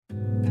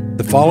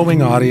The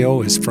following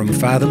audio is from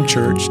Fathom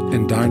Church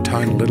in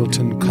downtown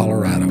Littleton,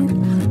 Colorado.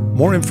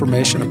 More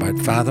information about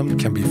Fathom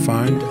can be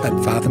found at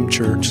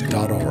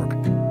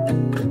fathomchurch.org.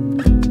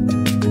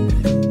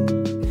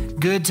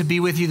 Good to be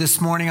with you this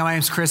morning. My name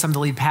is Chris. I'm the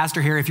lead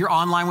pastor here. If you're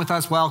online with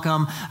us,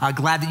 welcome.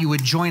 Glad that you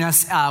would join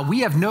us. We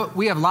have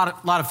a lot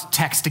of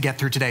text to get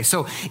through today.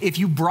 So if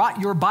you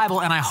brought your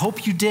Bible, and I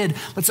hope you did,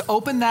 let's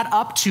open that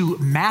up to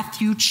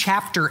Matthew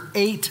chapter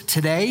 8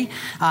 today.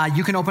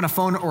 You can open a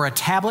phone or a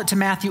tablet to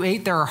Matthew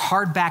 8. There are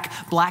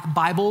hardback black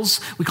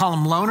Bibles. We call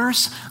them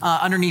loaners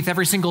underneath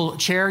every single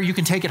chair. You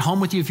can take it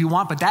home with you if you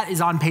want, but that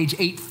is on page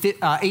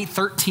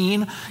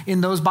 813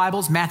 in those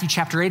Bibles, Matthew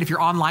chapter 8. If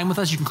you're online with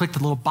us, you can click the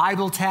little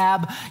Bible tab.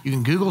 You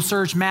can Google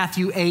search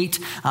Matthew 8,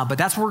 but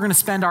that's where we're going to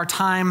spend our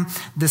time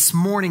this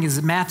morning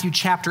is Matthew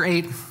chapter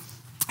 8.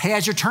 Hey,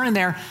 as you're turning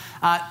there,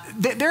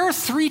 there are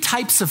three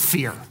types of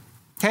fear,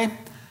 okay?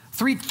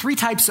 Three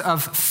types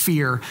of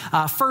fear.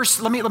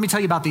 First, let me tell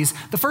you about these.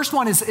 The first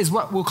one is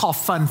what we'll call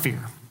fun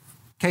fear,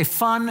 okay?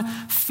 Fun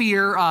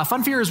fear.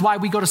 Fun fear is why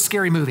we go to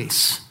scary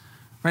movies.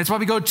 Right? It's why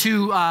we go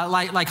to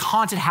like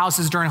haunted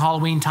houses during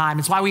Halloween time.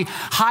 It's why we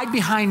hide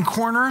behind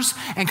corners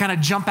and kind of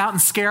jump out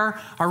and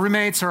scare our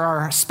roommates or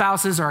our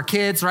spouses or our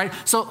kids, right?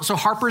 So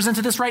Harper's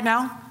into this right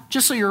now,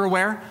 just so you're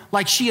aware.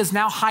 Like she is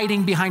now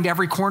hiding behind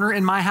every corner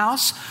in my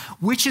house,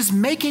 which is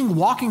making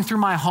walking through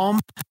my home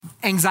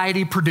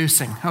anxiety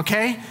producing,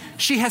 okay?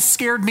 She has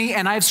scared me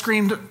and I've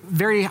screamed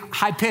very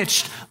high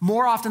pitched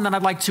more often than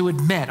I'd like to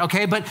admit,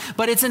 okay? But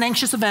it's an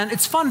anxious event.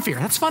 It's fun fear.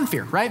 That's fun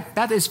fear, right?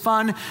 That is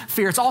fun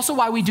fear. It's also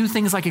why we do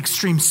things like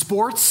extreme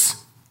sports.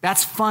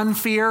 That's fun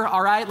fear,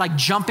 all right? Like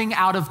jumping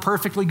out of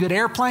perfectly good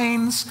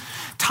airplanes,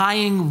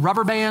 tying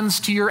rubber bands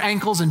to your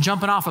ankles and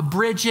jumping off of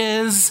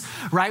bridges,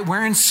 right?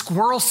 Wearing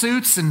squirrel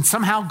suits and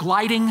somehow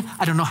gliding.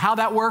 I don't know how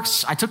that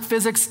works. I took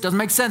physics, doesn't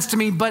make sense to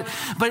me, but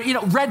you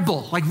know, Red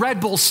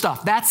Bull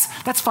stuff. That's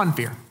fun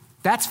fear.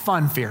 That's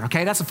fun fear,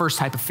 okay? That's the first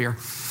type of fear.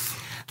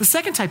 The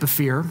second type of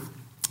fear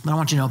that I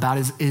want you to know about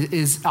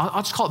is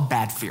I'll just call it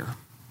bad fear.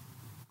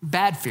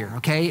 Bad fear,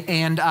 okay?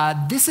 And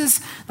this is,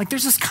 like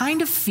there's this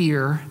kind of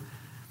fear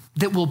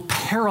that will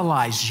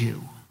paralyze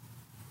you.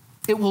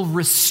 It will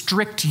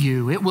restrict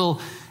you. It will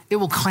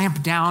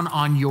clamp down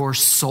on your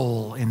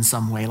soul in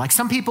some way. Like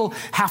some people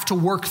have to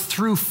work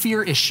through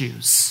fear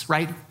issues,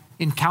 right?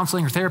 In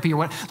counseling or therapy or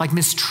what, like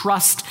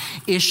mistrust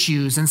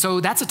issues. And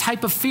so that's a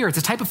type of fear. It's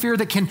a type of fear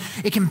that can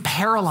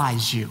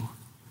paralyze you,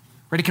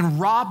 right? It can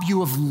rob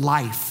you of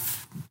life.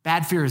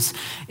 Bad fear is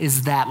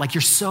that, like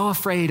you're so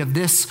afraid of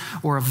this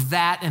or of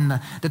that,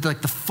 and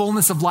the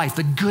fullness of life,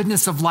 the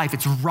goodness of life,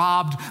 it's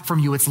robbed from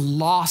you, it's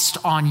lost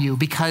on you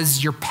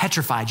because you're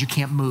petrified, you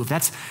can't move.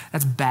 That's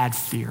bad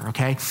fear,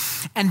 okay?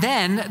 And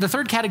then the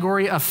third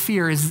category of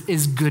fear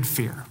is good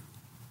fear.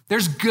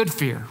 There's good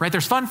fear, right?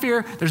 There's fun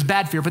fear, there's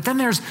bad fear, but then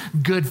there's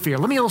good fear.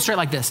 Let me illustrate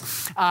like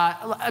this.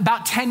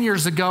 About 10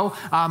 years ago,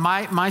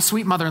 my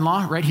sweet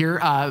mother-in-law right here,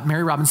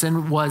 Mary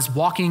Robinson, was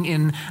walking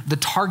in the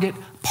Target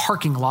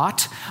parking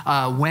lot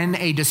when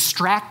a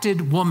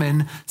distracted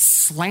woman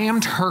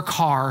slammed her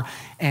car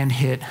and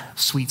hit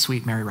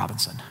sweet Mary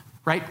Robinson.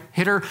 Right?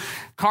 Hit her,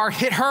 car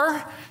hit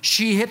her,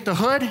 she hit the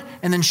hood,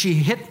 and then she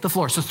hit the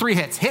floor. So 3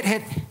 hits,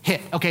 hit.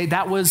 Okay,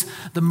 that was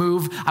the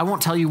move. I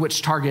won't tell you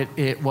which Target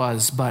it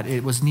was, but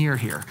it was near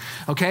here,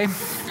 okay?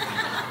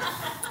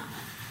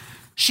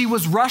 She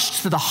was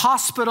rushed to the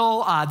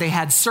hospital. They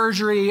had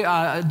surgery,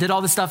 did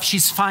all this stuff.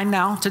 She's fine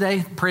now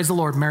today. Praise the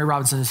Lord, Mary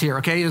Robinson is here,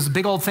 okay? It was a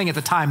big old thing at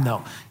the time,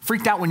 though.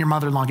 Freaked out when your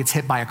mother-in-law gets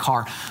hit by a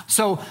car.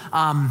 So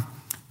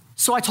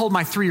I told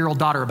my 3-year-old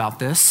daughter about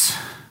this,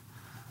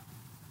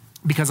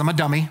 because I'm a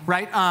dummy,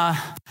 right?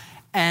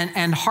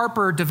 And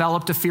Harper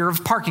developed a fear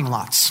of parking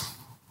lots.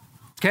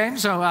 Okay,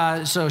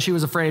 so she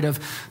was afraid of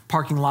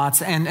parking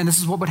lots, and this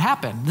is what would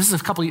happen. This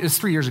is it's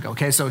 3 years ago,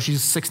 okay? So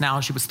she's 6 now,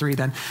 she was 3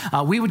 then.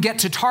 We would get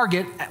to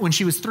Target when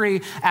she was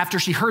 3 after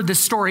she heard this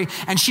story,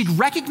 and she'd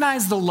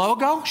recognize the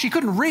logo. She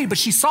couldn't read, but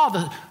she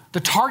saw the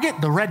Target,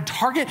 the red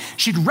Target.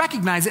 She'd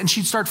recognize it, and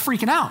she'd start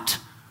freaking out.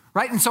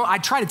 Right? And so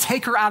I'd try to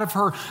take her out of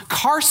her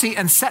car seat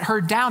and set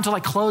her down to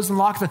like close and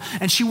lock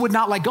and she would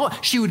not let go.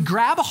 She would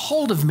grab a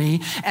hold of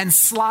me and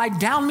slide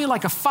down me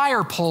like a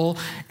fire pole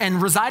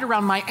and reside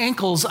around my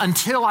ankles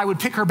until I would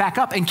pick her back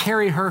up and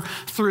carry her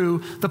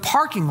through the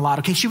parking lot.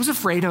 Okay, she was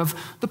afraid of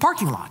the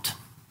parking lot.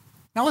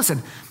 Now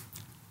listen,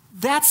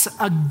 that's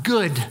a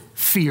good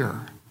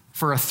fear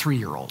for a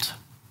 3-year-old.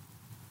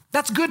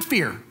 That's good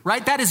fear,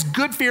 right? That is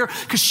good fear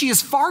because she is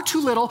far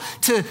too little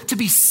to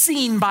be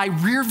seen by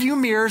rear view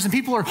mirrors, and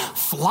people are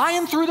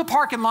flying through the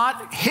parking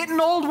lot, hitting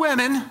older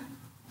women.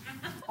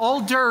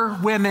 I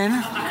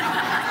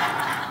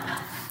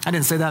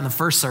didn't say that in the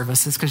first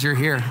service. It's because you're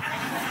here.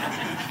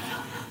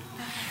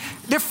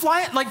 They're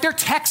flying, like they're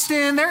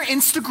texting, they're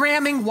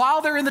Instagramming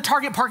while they're in the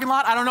Target parking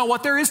lot. I don't know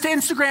what there is to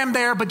Instagram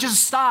there, but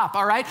just stop,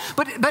 all right?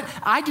 But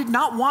I did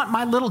not want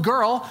my little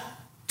girl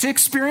to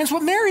experience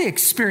what Mary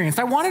experienced.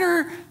 I wanted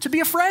her to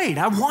be afraid.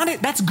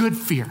 That's good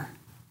fear.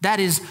 That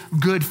is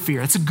good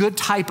fear. It's a good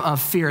type of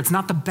fear. It's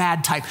not the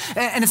bad type.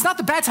 And it's not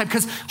the bad type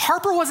because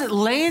Harper wasn't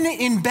laying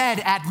in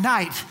bed at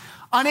night,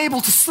 unable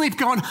to sleep,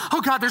 going,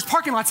 oh God, there's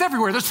parking lots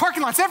everywhere. There's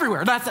parking lots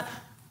everywhere.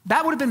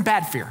 That would have been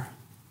bad fear.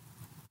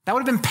 That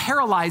would have been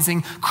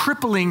paralyzing,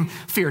 crippling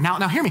fear.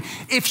 Now hear me.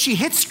 If she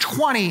hits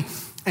 20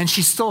 and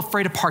she's still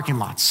afraid of parking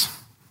lots,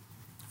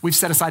 we've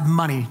set aside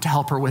money to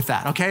help her with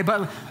that, okay?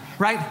 But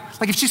right?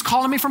 Like if she's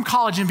calling me from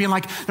college and being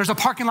like, there's a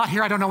parking lot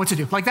here, I don't know what to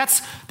do. Like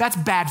that's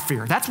bad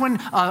fear. That's when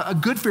a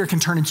good fear can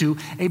turn into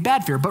a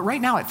bad fear. But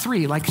right now at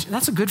 3, like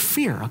that's a good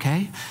fear,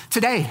 okay?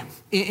 Today,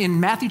 in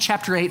Matthew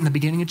chapter 8 and the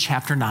beginning of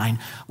chapter 9,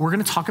 we're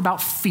gonna talk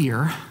about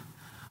fear,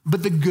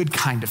 but the good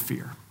kind of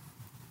fear.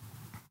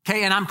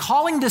 Okay, and I'm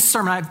calling this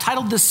sermon, I've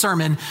titled this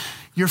sermon,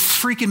 You're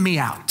Freaking Me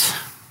Out.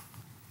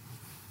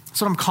 That's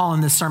what I'm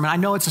calling this sermon. I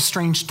know it's a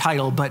strange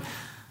title, but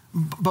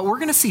we're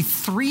going to see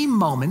 3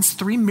 moments,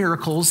 3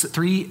 miracles,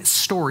 3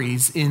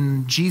 stories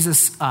in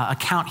Jesus'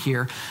 account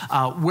here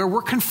where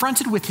we're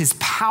confronted with his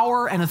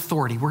power and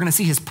authority. We're going to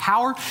see his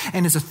power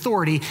and his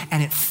authority,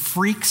 and it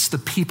freaks the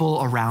people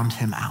around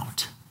him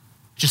out.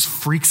 Just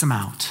freaks them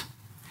out.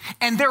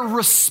 And their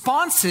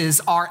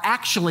responses are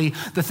actually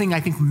the thing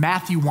I think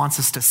Matthew wants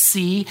us to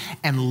see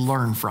and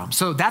learn from.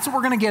 So that's what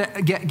we're going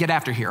to get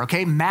after here,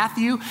 okay?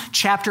 Matthew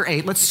chapter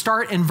 8. Let's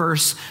start in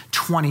verse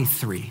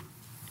 23.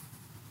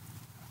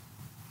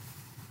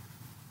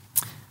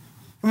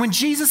 When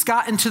Jesus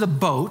got into the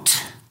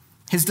boat,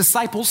 his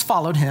disciples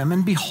followed him,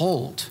 and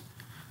behold,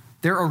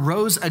 there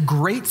arose a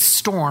great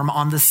storm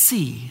on the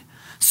sea,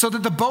 so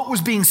that the boat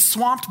was being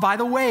swamped by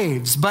the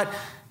waves, but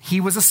he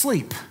was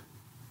asleep.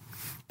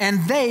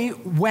 And they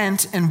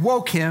went and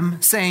woke him,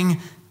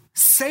 saying,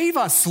 "Save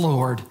us,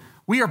 Lord,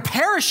 we are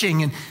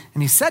perishing."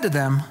 And he said to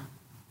them,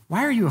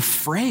 "Why are you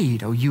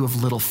afraid, O you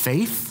of little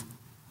faith?"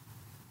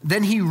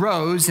 Then he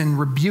rose and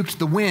rebuked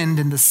the wind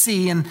and the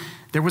sea, and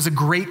there was a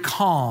great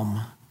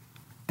calm.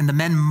 And the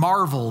men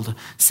marveled,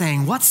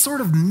 saying, "What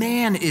sort of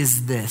man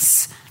is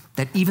this,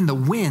 that even the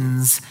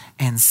winds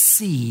and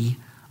sea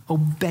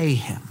obey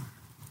him?"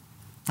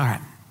 All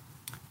right,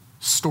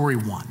 story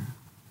 1.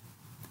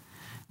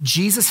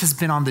 Jesus has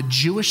been on the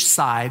Jewish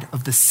side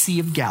of the Sea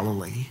of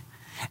Galilee,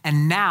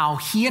 and now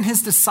he and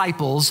his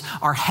disciples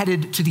are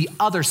headed to the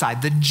other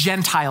side, the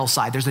Gentile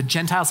side. There's a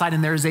Gentile side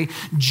and there's a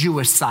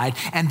Jewish side,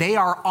 and they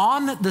are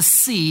on the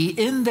sea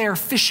in their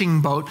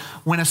fishing boat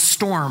when a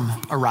storm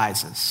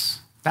arises.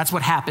 That's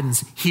what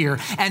happens here.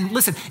 And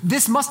listen,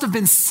 this must have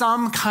been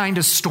some kind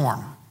of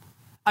storm.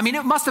 I mean,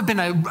 it must have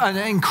been an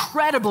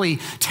incredibly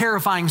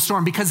terrifying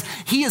storm because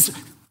he is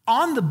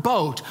on the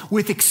boat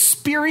with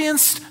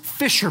experienced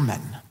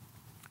fishermen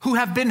who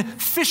have been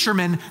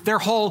fishermen their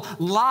whole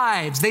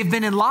lives. They've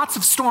been in lots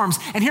of storms.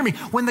 And hear me,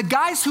 when the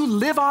guys who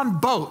live on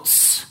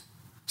boats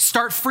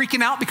start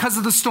freaking out because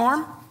of the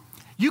storm,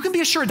 you can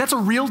be assured that's a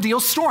real deal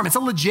storm. It's a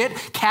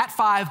legit Cat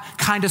 5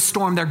 kind of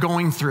storm they're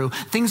going through.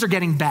 Things are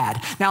getting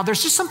bad. Now,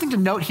 there's just something to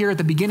note here at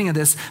the beginning of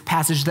this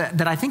passage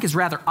that I think is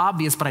rather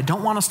obvious, but I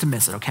don't want us to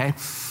miss it, okay?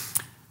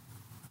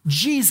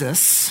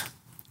 Jesus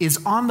is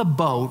on the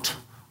boat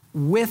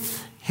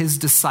with his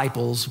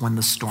disciples when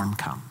the storm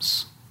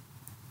comes.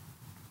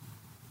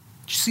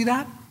 Did you see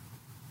that?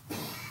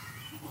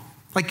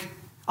 Like,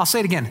 I'll say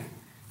it again.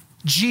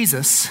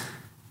 Jesus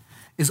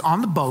is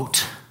on the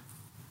boat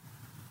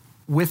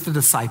with the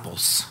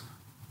disciples.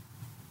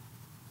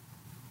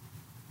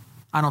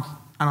 I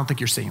don't think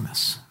you're seeing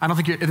this. I don't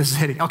think this is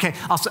hitting. Okay,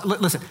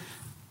 listen.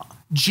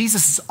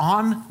 Jesus is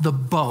on the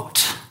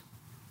boat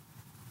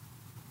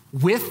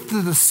with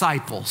the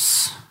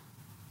disciples,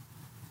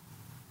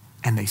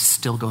 and they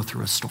still go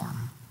through a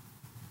storm.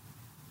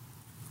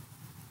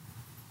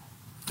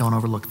 Don't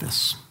overlook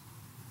this.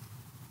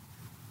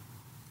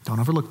 Don't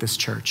overlook this,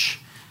 church.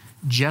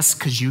 Just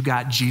because you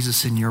got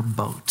Jesus in your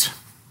boat,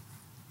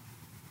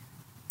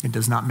 it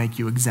does not make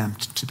you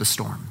exempt to the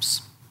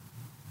storms.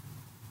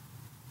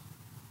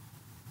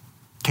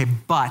 Okay,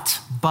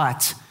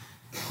 but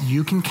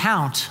you can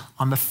count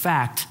on the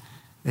fact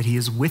that he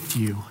is with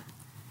you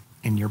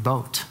in your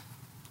boat.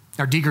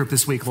 Our D group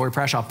this week, Lori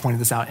Prashoff pointed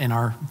this out in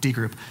our D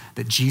group,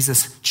 that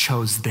Jesus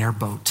chose their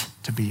boat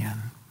to be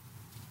in.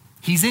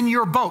 He's in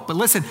your boat, but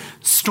listen,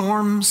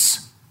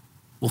 storms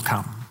will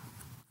come,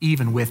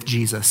 even with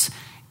Jesus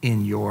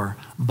in your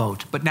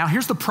boat. But now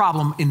here's the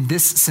problem in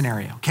this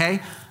scenario,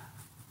 okay?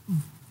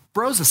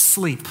 Bro's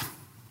asleep.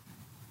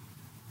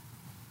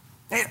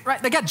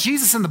 They got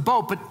Jesus in the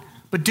boat,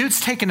 but dude's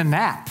taking a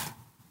nap.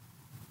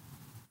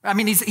 I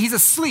mean, he's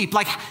asleep.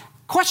 Like,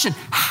 question,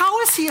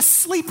 how is he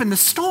asleep in the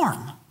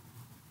storm?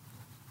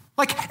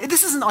 Like,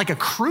 this isn't like a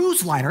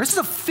cruise liner. This is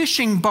a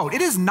fishing boat.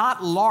 It is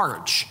not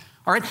large.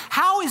 All right,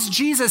 how is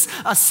Jesus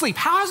asleep?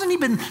 How hasn't he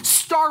been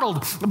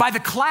startled by the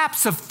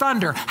claps of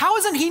thunder? How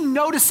isn't he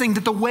noticing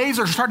that the waves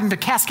are starting to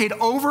cascade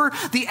over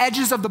the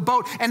edges of the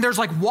boat and there's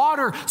like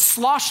water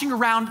sloshing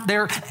around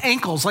their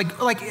ankles? Like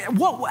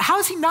what? How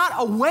is he not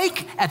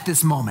awake at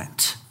this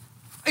moment?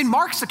 In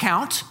Mark's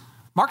account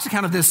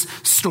of this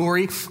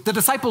story, the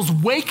disciples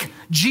wake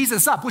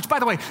Jesus up, which, by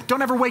the way,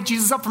 don't ever wake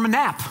Jesus up from a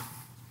nap.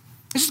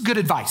 This is good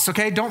advice,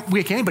 okay? Don't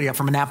wake anybody up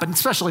from a nap, but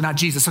especially not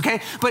Jesus, okay?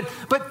 But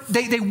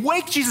they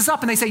wake Jesus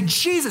up and they say,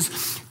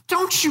 Jesus,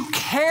 don't you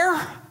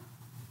care?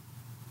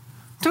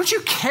 Don't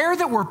you care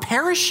that we're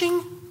perishing?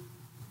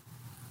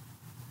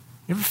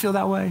 You ever feel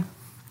that way?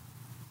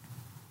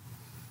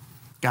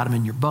 Got him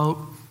in your boat,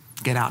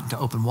 get out into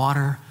open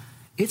water.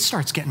 It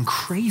starts getting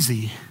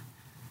crazy.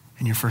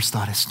 And your first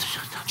thought is,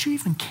 don't you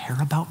even care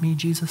about me,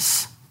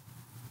 Jesus?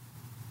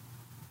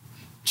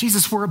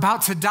 Jesus, we're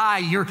about to die.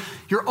 You're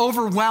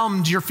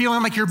overwhelmed. You're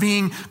feeling like you're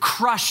being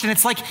crushed. And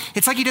it's like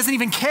he doesn't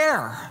even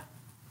care.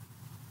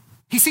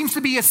 He seems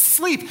to be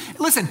asleep.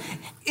 Listen,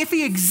 if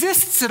he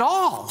exists at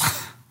all.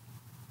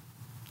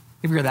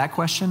 You ever hear that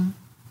question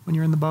when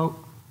you're in the boat,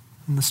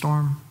 in the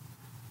storm?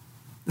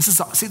 This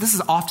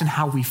is often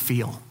how we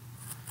feel.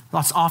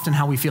 That's often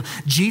how we feel.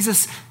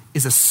 Jesus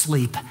is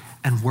asleep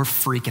and we're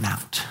freaking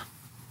out.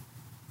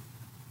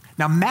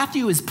 Now,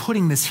 Matthew is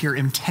putting this here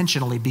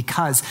intentionally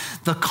because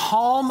the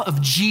calm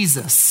of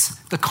Jesus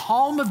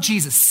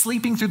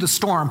sleeping through the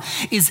storm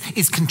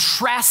is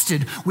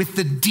contrasted with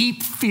the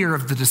deep fear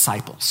of the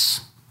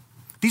disciples.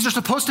 These are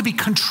supposed to be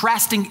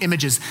contrasting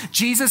images.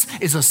 Jesus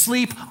is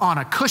asleep on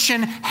a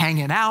cushion,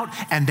 hanging out,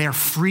 and they're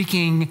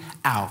freaking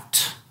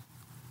out.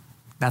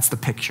 That's the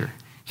picture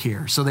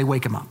here. So they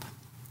wake him up.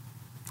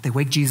 They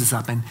wake Jesus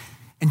up, and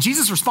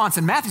Jesus' response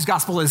in Matthew's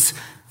gospel is,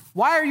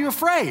 why are you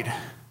afraid?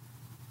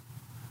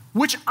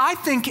 Which I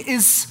think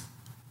is,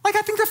 I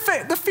think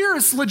the fear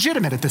is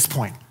legitimate at this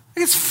point. I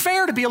think it's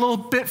fair to be a little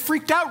bit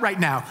freaked out right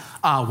now.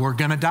 We're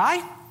gonna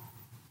die?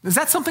 Is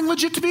that something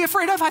legit to be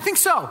afraid of? I think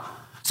so.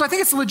 So I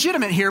think it's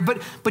legitimate here,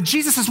 but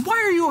Jesus says, why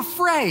are you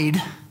afraid?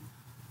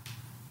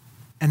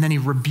 And then he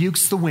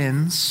rebukes the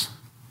winds,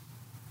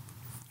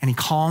 and he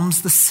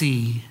calms the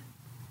sea,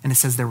 and it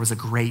says there was a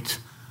great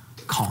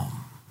calm.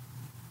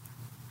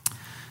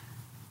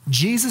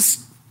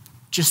 Jesus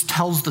just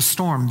tells the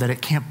storm that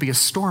it can't be a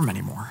storm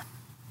anymore.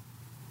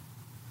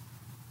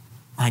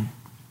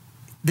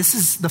 This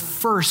is the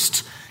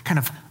first kind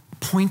of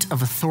point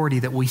of authority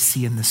that we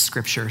see in the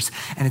scriptures,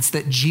 and it's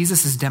that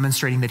Jesus is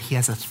demonstrating that he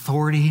has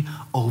authority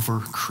over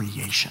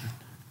creation.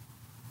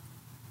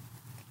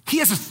 He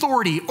has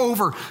authority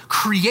over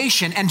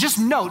creation, and just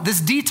note,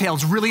 this detail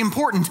is really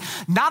important.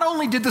 Not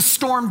only did the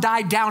storm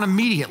die down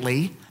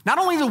immediately, not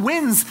only the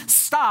winds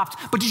stopped,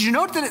 but did you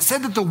note that it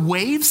said that the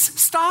waves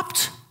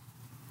stopped?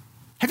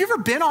 Have you ever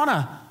been on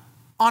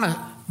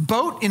a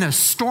boat in a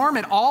storm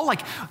at all?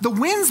 Like, the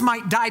winds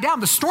might die down,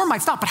 the storm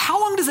might stop, but how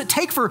long does it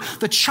take for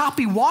the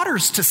choppy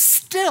waters to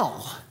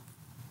still,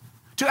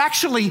 to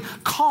actually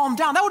calm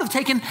down? That would have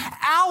taken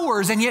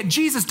hours, and yet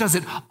Jesus does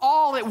it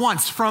all at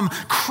once, from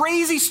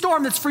crazy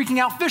storm that's freaking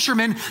out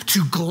fishermen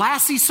to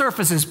glassy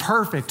surfaces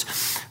perfect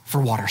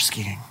for water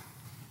skiing.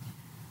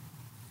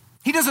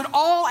 He does it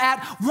all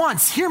at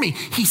once. Hear me.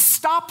 He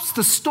stops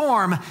the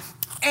storm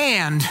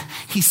and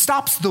he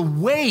stops the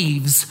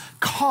waves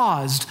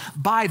caused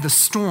by the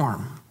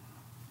storm.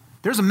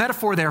 There's a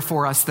metaphor there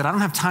for us that I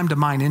don't have time to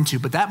mine into,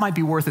 but that might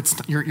be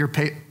worth your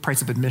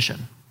price of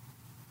admission.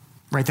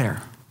 Right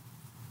there.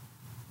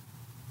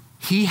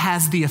 He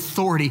has the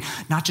authority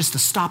not just to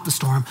stop the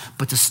storm,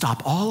 but to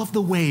stop all of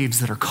the waves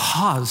that are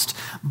caused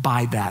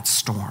by that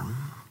storm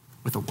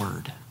with a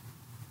word.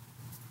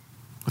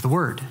 With a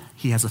word,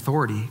 he has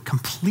authority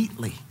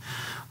completely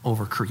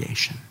over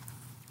creation.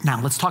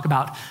 Now, let's talk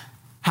about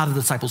how the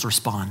disciples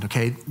respond,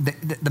 okay?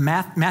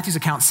 Matthew's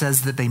account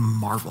says that they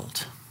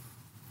marveled.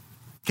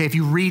 Okay, if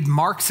you read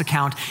Mark's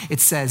account, it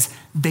says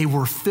they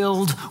were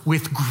filled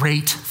with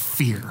great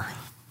fear.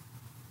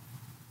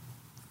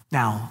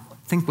 Now,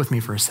 think with me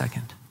for a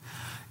second.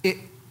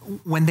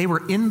 When they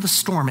were in the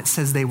storm, it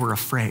says they were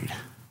afraid.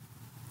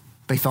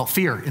 They felt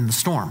fear in the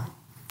storm.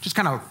 Just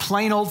kind of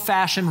plain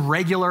old-fashioned,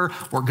 regular,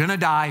 we're gonna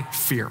die,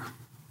 fear.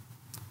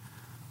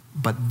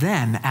 But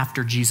then,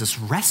 after Jesus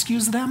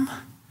rescues them,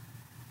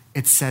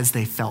 it says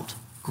they felt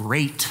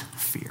great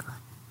fear.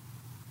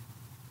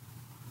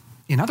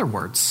 In other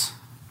words,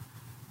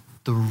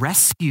 the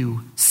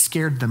rescue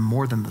scared them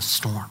more than the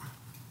storm.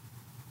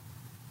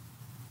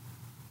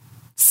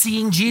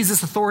 Seeing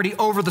Jesus' authority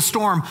over the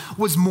storm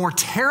was more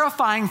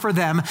terrifying for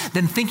them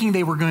than thinking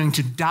they were going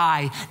to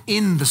die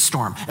in the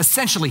storm.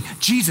 Essentially,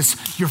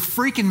 Jesus, you're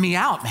freaking me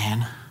out,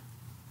 man.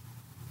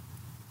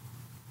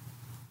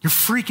 You're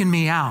freaking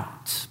me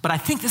out. But I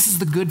think this is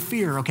the good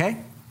fear, okay?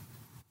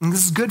 And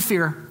this is good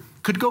fear.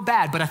 Could go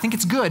bad, but I think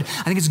it's good.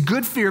 I think it's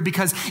good fear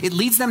because it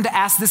leads them to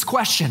ask this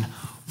question: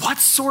 what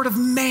sort of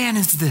man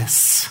is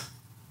this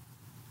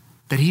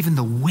that even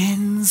the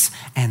winds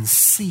and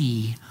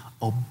sea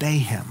obey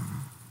him?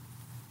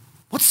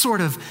 What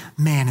sort of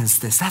man is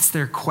this? That's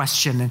their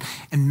question.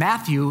 And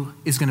Matthew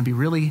is going to be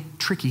really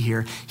tricky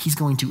here. He's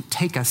going to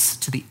take us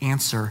to the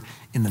answer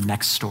in the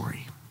next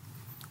story.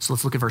 So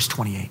let's look at verse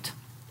 28.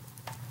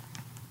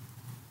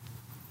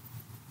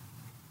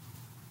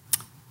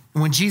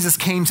 When Jesus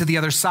came to the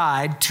other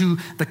side, to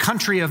the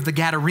country of the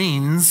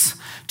Gadarenes,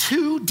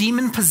 2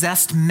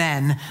 demon-possessed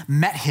men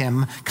met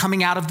him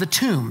coming out of the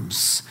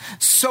tombs,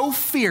 so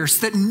fierce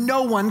that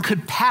no one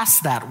could pass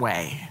that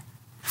way.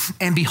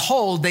 And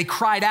behold, they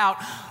cried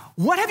out,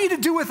 "What have you to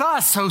do with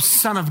us, O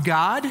Son of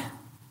God?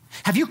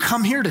 Have you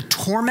come here to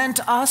torment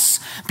us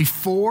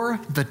before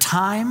the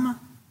time?"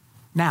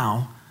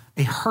 Now,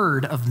 a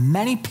herd of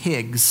many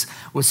pigs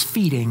was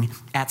feeding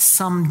at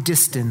some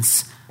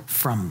distance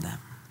from them.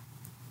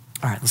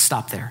 All right, let's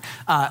stop there.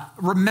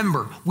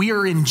 Remember, we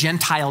are in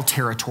Gentile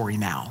territory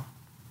now.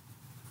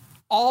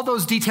 All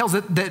those details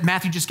that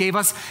Matthew just gave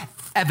us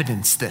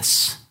evidence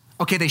this.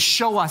 Okay, they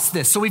show us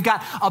this. So we've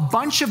got a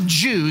bunch of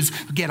Jews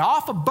who get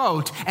off a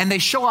boat and they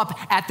show up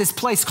at this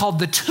place called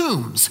the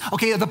tombs.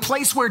 Okay, the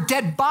place where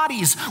dead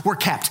bodies were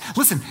kept.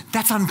 Listen,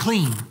 that's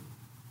unclean.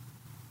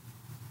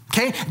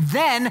 Okay,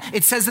 then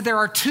it says that there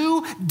are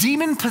 2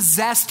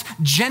 demon-possessed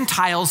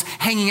Gentiles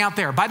hanging out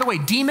there. By the way,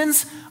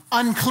 demons,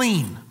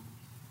 unclean.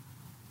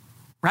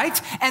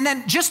 Right? And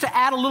then just to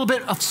add a little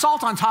bit of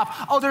salt on top,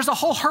 oh, there's a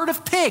whole herd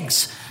of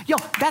pigs. Yo,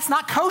 that's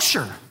not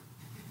kosher.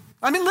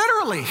 I mean,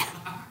 literally.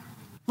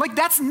 Like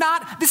this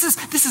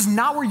is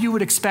not where you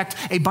would expect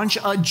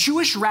a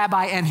Jewish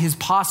rabbi and his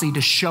posse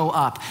to show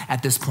up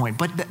at this point.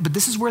 But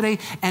this is where they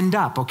end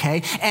up,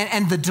 okay?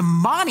 And the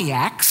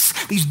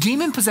demoniacs, these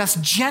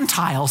demon-possessed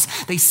Gentiles,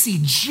 they see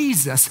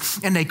Jesus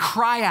and they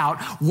cry out,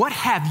 "What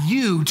have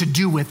you to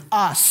do with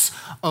us,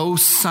 O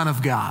Son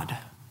of God?"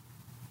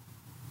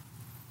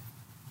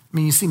 I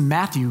mean, you see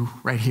Matthew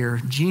right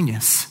here,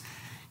 genius.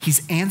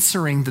 He's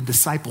answering the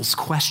disciples'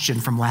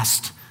 question from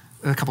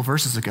a couple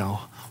verses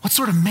ago. What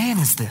sort of man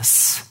is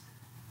this?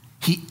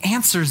 He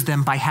answers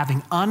them by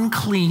having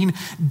unclean,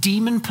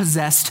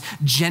 demon-possessed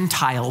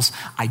Gentiles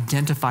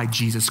identify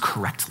Jesus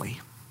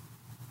correctly.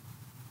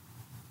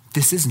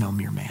 This is no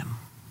mere man.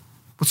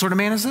 What sort of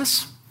man is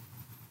this?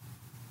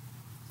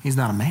 He's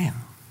not a man.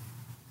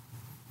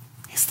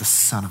 He's the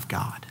Son of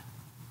God.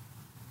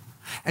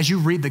 As you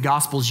read the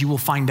Gospels, you will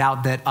find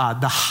out that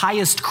the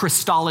highest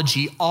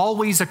Christology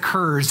always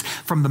occurs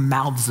from the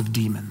mouths of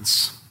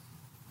demons.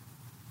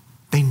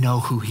 They know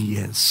who he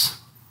is.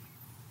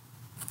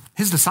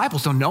 His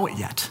disciples don't know it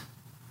yet,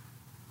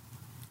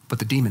 but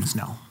the demons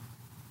know.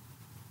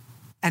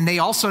 And they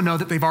also know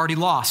that they've already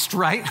lost,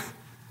 right?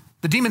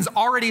 The demons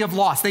already have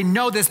lost. They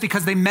know this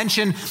because they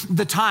mention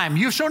the time.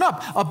 You've shown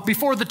up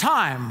before the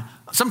time.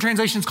 Some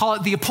translations call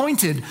it the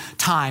appointed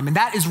time, and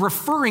that is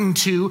referring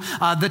to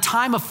the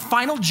time of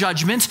final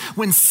judgment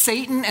when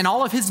Satan and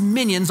all of his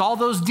minions, all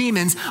those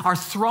demons, are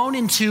thrown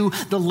into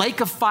the lake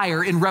of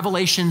fire in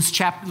Revelation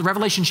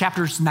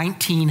chapters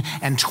 19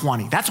 and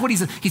 20. That's what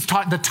he's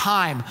taught, the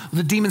time.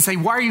 The demons say,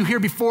 "Why are you here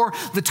before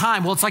the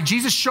time?" Well, it's like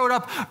Jesus showed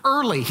up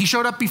early. He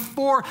showed up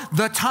before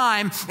the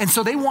time, and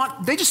so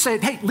they just say,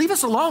 "Hey, leave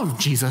us alone,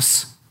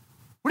 Jesus.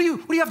 What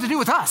do you have to do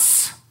with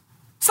us?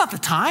 It's not the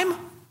time."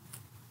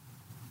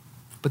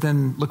 But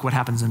then look what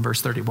happens in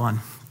verse 31.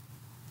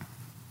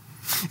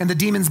 And the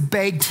demons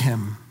begged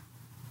him,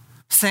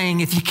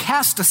 saying, "If you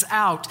cast us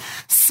out,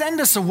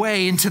 send us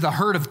away into the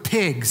herd of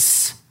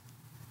pigs."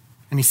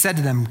 And he said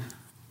to them,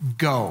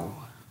 "Go."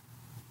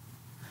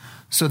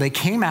 So they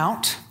came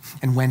out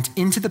and went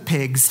into the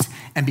pigs,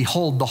 and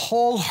behold, the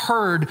whole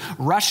herd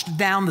rushed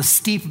down the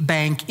steep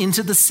bank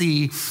into the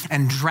sea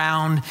and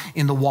drowned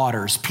in the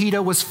waters.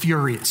 PETA was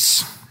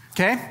furious.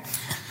 Okay?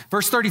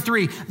 Verse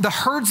 33, the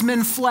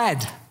herdsmen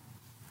fled.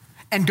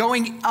 And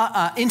going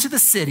into the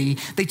city,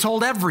 they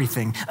told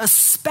everything,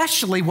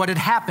 especially what had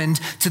happened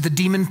to the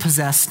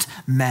demon-possessed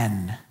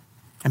men.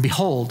 And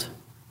behold,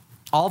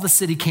 all the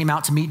city came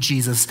out to meet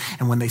Jesus,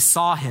 and when they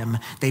saw him,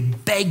 they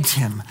begged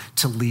him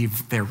to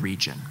leave their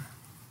region.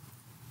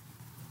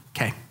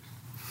 Okay.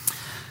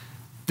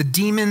 The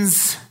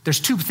demons, there's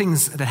 2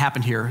 things that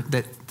happen here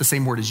that the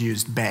same word is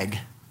used, beg.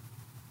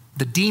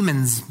 The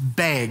demons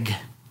beg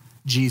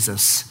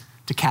Jesus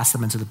to cast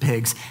them into the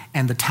pigs,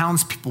 and the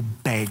townspeople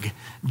beg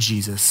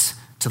Jesus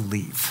to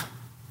leave.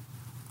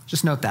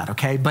 Just note that,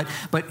 okay?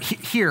 But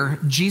here,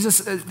 Jesus,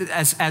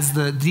 as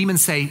the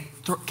demons say,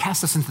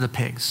 cast us into the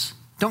pigs.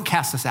 Don't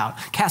cast us out.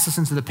 Cast us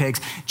into the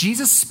pigs.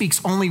 Jesus speaks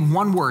only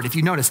one word. If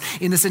you notice,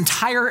 in this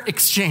entire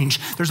exchange,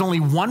 there's only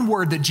one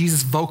word that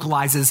Jesus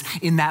vocalizes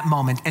in that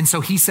moment. And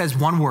so he says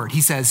one word.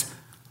 He says,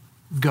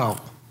 "Go."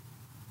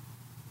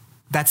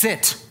 That's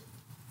it.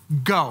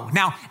 Go.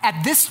 Now,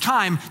 at this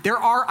time, there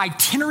are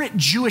itinerant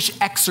Jewish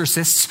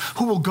exorcists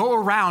who will go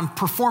around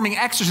performing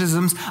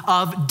exorcisms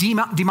of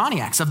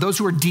demoniacs, of those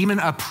who are demon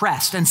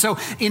oppressed. And so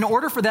in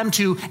order for them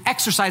to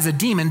exorcise a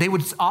demon, they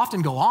would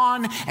often go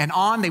on and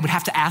on. They would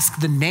have to ask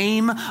the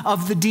name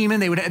of the demon.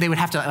 They would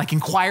have to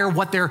inquire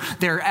what their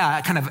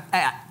kind of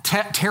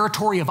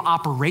territory of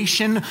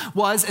operation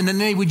was. And then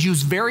they would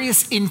use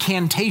various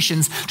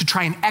incantations to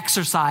try and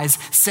exorcise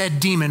said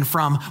demon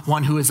from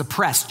one who is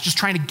oppressed, just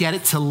trying to get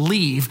it to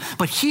leave.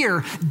 But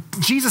here,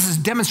 Jesus is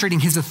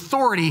demonstrating his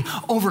authority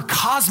over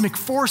cosmic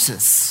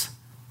forces.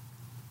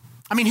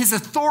 I mean, his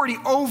authority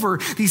over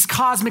these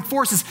cosmic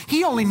forces,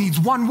 he only needs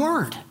one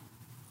word.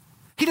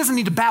 He doesn't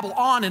need to babble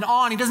on and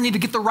on. He doesn't need to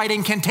get the right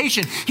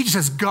incantation. He just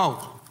says, "Go."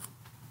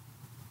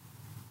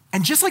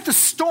 And just like the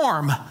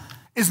storm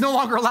is no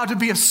longer allowed to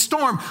be a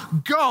storm,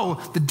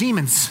 go, the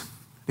demons,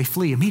 they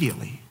flee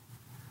immediately.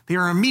 They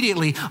are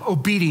immediately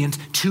obedient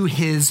to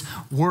his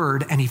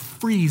word, and he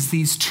frees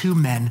these two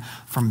men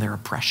from their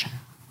oppression.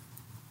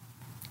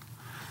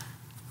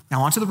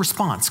 Now on to the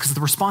response, because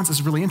the response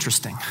is really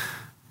interesting,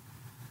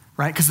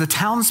 right? Because the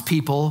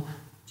townspeople,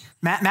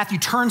 Matthew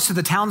turns to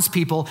the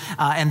townspeople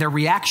and their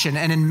reaction.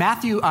 And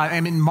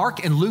in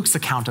Mark and Luke's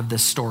account of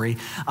this story,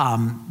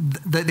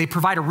 they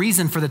provide a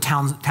reason for the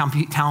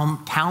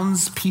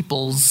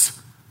townspeople's,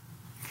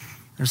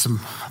 there's some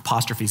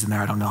apostrophes in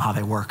there, I don't know how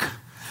they work.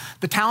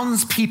 The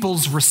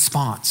townspeople's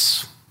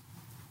response.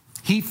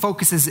 He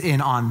focuses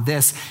in on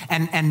this.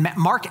 And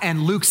Mark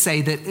and Luke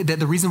say that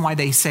the reason why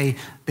they say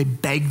they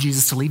begged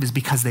Jesus to leave is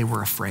because they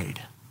were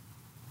afraid.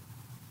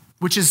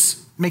 Which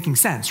is making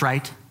sense,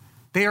 right?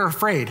 They are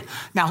afraid.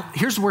 Now,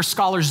 here's where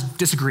scholars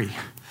disagree.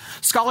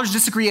 Scholars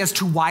disagree as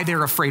to why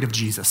they're afraid of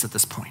Jesus at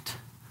this point.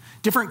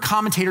 Different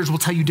commentators will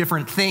tell you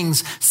different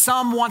things.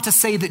 Some want to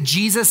say that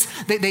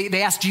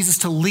they asked Jesus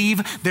to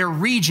leave their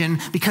region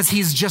because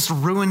he's just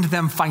ruined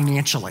them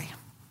financially.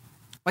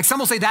 Like some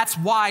will say that's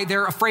why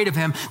they're afraid of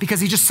him,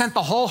 because he just sent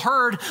the whole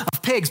herd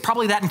of pigs,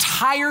 probably that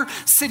entire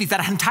city,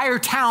 that entire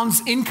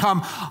town's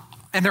income,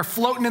 and they're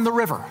floating in the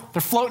river.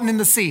 They're floating in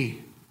the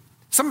sea.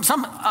 Some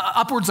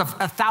upwards of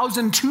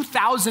 1,000,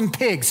 2,000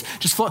 pigs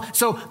just float.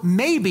 So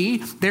maybe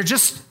they're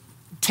just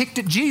ticked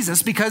at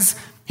Jesus because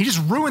he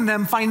just ruined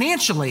them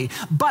financially.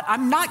 But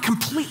I'm not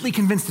completely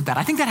convinced of that.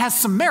 I think that has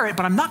some merit,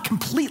 but I'm not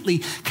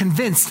completely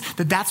convinced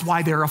that that's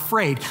why they're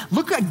afraid.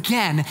 Look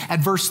again at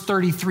verse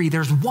 33.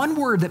 There's one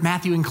word that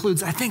Matthew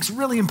includes that I think is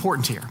really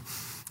important here.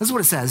 This is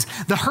what it says.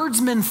 The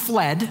herdsmen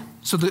fled,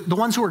 so the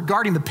ones who are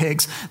guarding the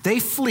pigs, they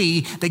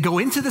flee, they go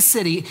into the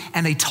city,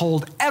 and they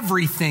told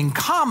everything,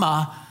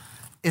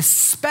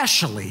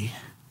 especially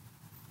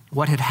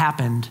what had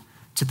happened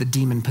to the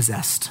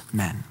demon-possessed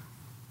men.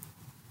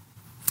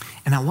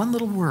 And that one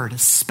little word,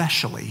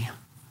 especially,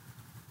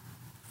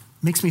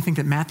 makes me think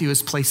that Matthew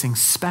is placing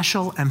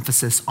special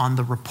emphasis on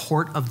the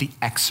report of the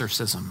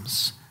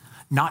exorcisms,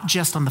 not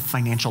just on the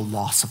financial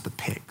loss of the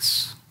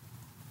pigs.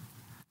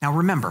 Now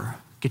remember,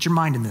 get your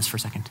mind in this for a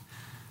second.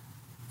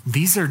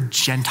 These are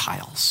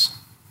Gentiles.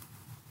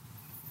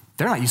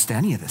 They're not used to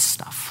any of this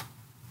stuff.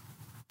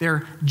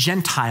 They're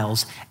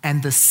Gentiles,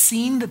 and the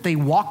scene that they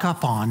walk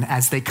up on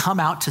as they come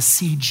out to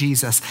see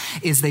Jesus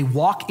is they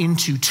walk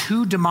into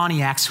two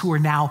demoniacs who are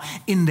now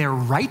in their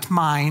right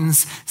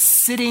minds,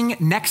 sitting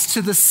next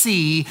to the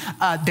sea.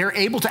 They're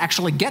able to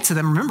actually get to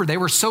them. Remember, they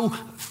were so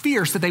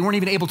fierce that they weren't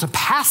even able to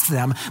pass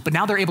them, but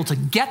now they're able to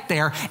get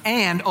there.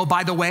 And, oh,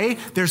 by the way,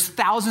 there's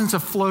thousands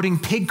of floating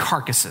pig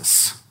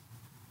carcasses.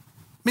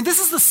 I mean, this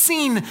is the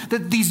scene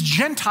that these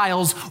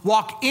Gentiles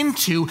walk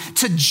into.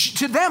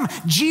 To them,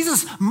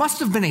 Jesus must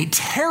have been a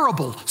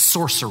terrible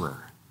sorcerer.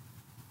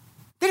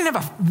 They didn't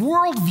have a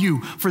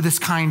worldview for this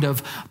kind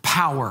of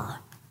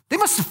power. They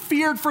must have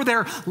feared for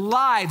their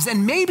lives.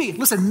 And maybe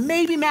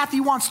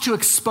Matthew wants to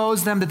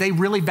expose them that they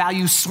really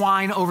value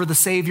swine over the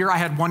Savior. I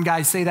had one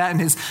guy say that in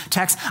his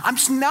text. I'm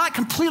just not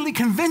completely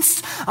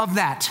convinced of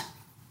that.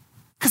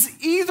 Because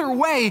either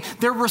way,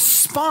 their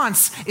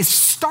response is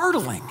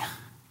startling.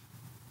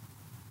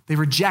 They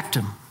reject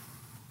him.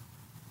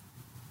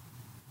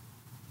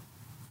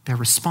 Their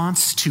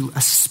response to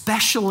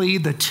especially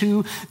the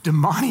two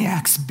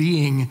demoniacs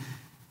being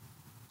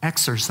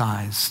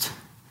exorcised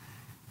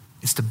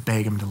is to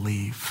beg him to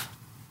leave.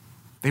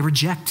 They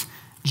reject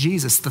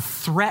Jesus. The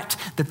threat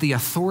that the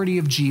authority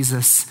of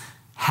Jesus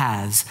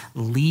has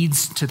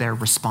leads to their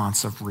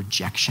response of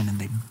rejection, and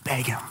they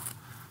beg him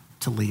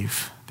to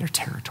leave their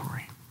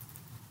territory.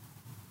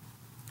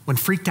 When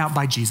freaked out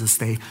by Jesus,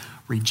 they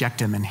reject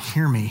him, and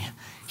hear me,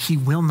 he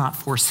will not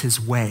force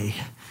his way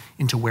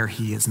into where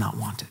he is not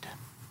wanted.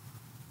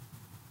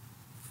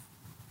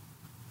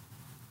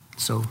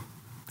 So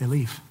they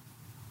leave.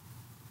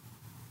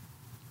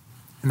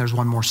 And there's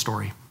one more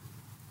story,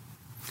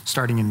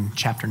 starting in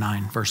chapter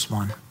 9, verse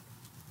 1.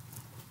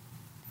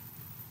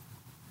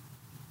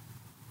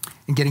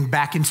 And getting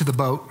back into the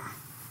boat,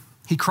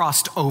 he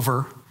crossed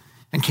over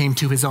and came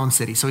to his own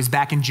city. So he's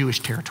back in Jewish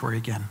territory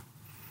again.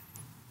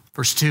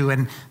 Verse 2,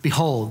 and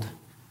behold,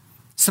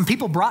 some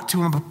people brought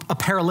to him a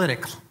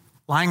paralytic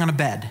lying on a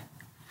bed.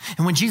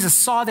 And when Jesus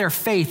saw their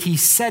faith, he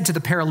said to the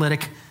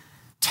paralytic,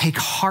 "Take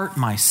heart,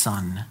 my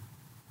son,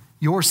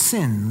 your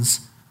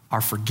sins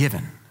are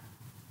forgiven."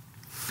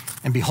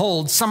 And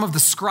behold, some of the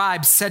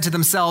scribes said to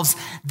themselves,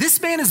 "This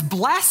man is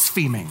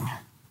blaspheming."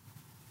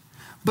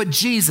 But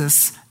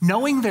Jesus,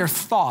 knowing their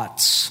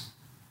thoughts,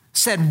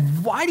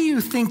 said, "Why do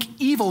you think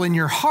evil in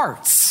your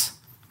hearts?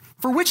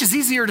 For which is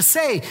easier to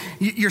say,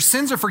 your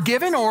sins are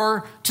forgiven,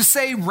 or to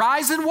say,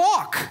 rise and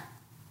walk?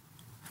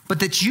 But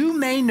that you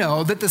may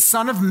know that the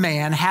Son of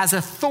Man has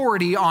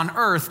authority on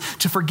earth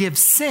to forgive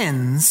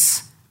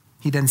sins,"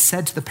 he then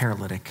said to the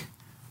paralytic,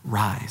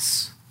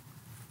 "Rise,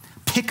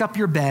 pick up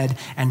your bed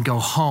and go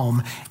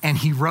home." And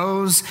he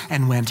rose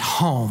and went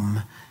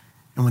home.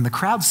 And when the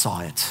crowd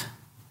saw it,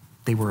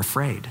 they were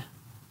afraid.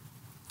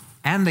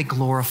 And they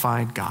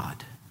glorified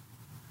God,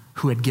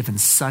 who had given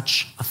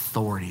such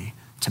authority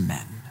to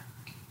men.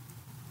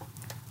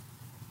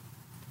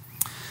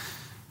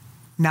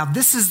 Now,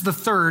 this is the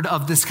third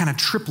of this kind of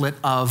triplet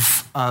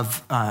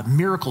of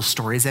miracle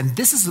stories, and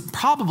this is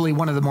probably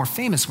one of the more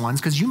famous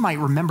ones because you might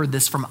remember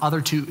this from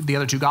the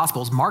other two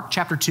Gospels. Mark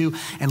chapter 2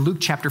 and Luke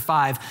chapter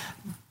 5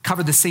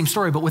 cover the same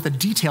story, but with a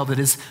detail that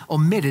is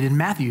omitted in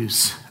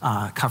Matthew's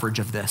coverage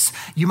of this.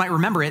 You might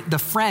remember it. The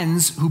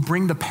friends who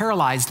bring the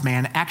paralyzed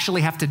man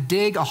actually have to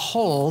dig a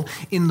hole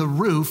in the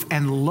roof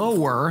and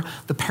lower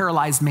the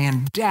paralyzed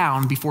man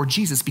down before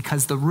Jesus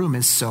because the room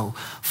is so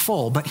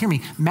full. But hear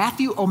me,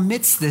 Matthew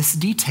omits this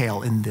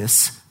detail in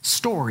this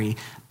story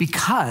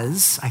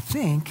because I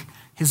think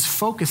his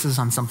focus is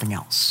on something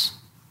else.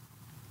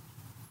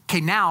 Okay,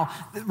 now,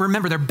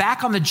 remember, they're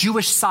back on the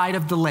Jewish side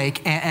of the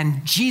lake,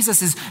 and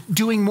Jesus is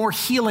doing more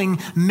healing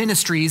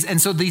ministries. And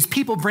so these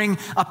people bring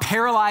a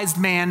paralyzed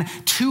man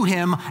to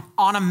him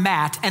on a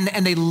mat, and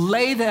they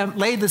lay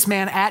this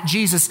man at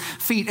Jesus'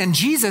 feet. And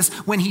Jesus,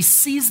 when he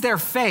sees their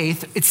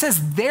faith, it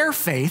says their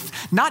faith,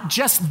 not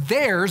just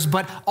theirs,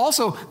 but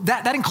also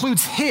that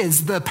includes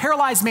the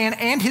paralyzed man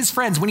and his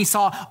friends. When he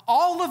saw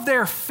all of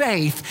their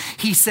faith,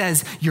 he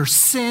says, "Your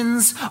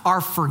sins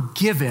are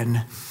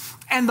forgiven."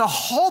 And the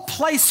whole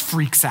place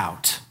freaks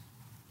out.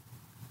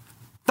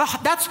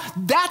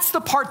 That's the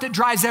part that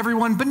drives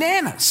everyone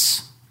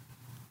bananas.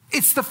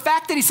 It's the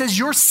fact that he says,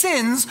 your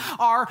sins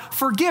are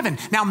forgiven.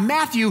 Now,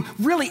 Matthew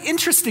really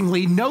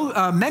interestingly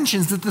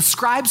mentions that the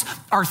scribes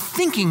are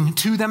thinking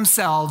to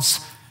themselves,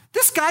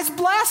 this guy's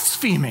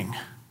blaspheming.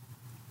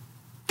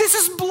 This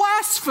is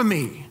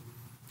blasphemy.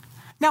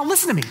 Now,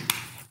 listen to me.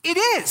 It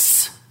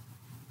is.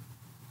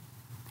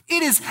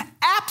 It is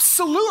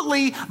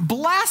absolutely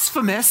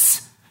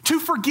blasphemous to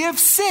forgive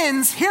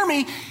sins, hear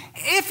me,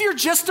 if you're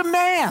just a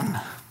man.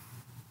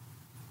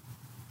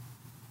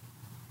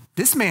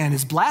 This man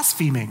is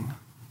blaspheming.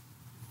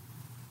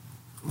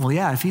 Well,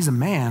 yeah, if he's a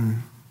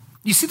man.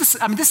 You see this?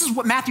 I mean, this is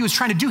what Matthew is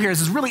trying to do here.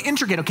 This is really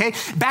intricate, okay?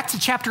 Back to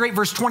chapter 8,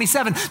 verse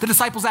 27, the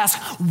disciples ask,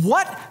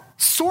 what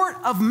sort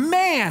of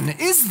man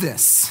is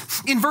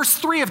this? In verse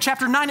 3 of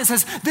chapter 9, it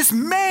says, this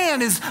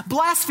man is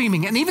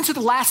blaspheming. And even to the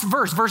last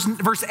verse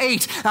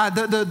 8,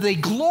 they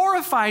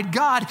glorified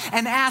God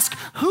and asked,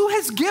 who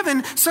has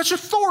given such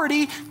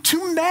authority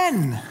to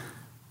men?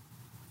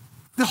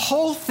 The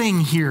whole thing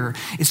here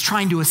is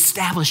trying to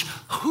establish,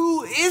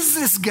 who is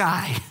this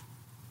guy?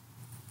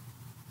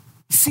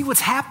 See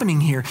what's happening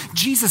here.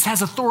 Jesus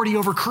has authority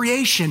over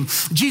creation.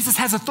 Jesus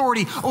has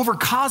authority over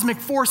cosmic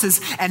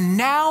forces. And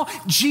now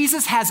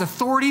Jesus has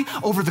authority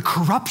over the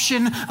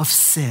corruption of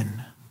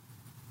sin.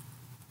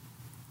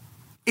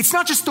 It's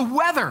not just the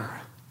weather.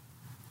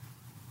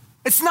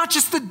 It's not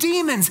just the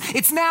demons.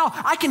 It's now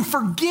I can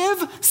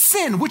forgive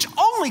sin, which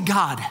only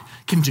God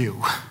can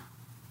do.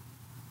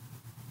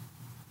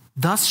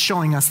 Thus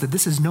showing us that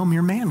this is no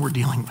mere man we're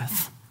dealing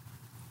with.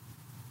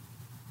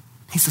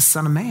 He's the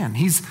Son of Man.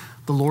 He's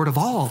the Lord of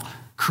all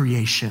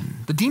creation.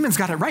 The demons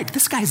got it right.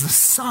 This guy is the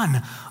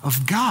Son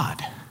of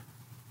God.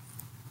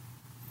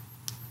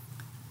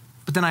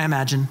 But then I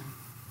imagine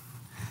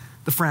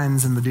the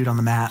friends and the dude on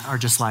the mat are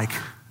just like,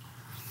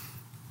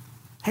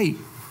 hey,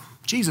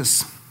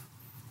 Jesus,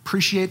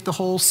 appreciate the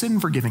whole sin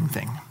forgiving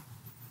thing.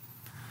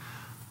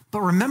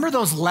 But remember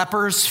those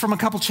lepers from a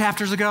couple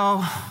chapters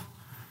ago?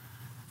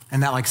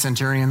 And that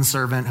centurion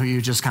servant who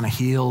you just kind of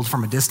healed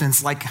from a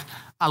distance?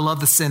 I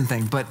love the sin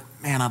thing, but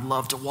man, I'd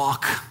love to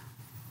walk.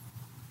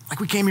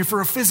 We came here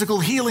for a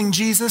physical healing,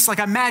 Jesus.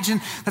 I imagine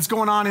that's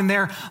going on in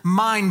their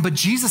mind. But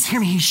Jesus,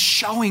 hear me, he's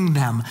showing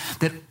them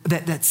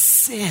that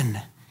sin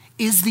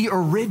is the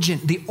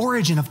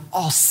origin of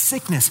all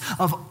sickness,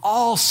 of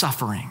all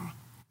suffering.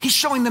 He's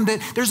showing them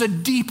that there's a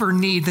deeper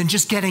need than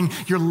just getting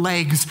your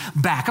legs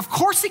back. Of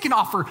course he can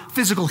offer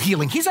physical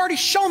healing. He's already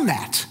shown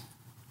that.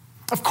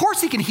 Of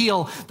course he can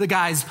heal the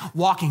guys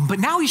walking, but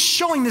now he's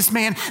showing this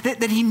man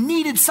that he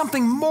needed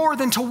something more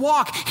than to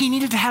walk. He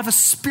needed to have a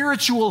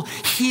spiritual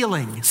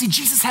healing. See,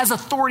 Jesus has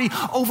authority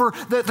over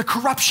the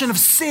corruption of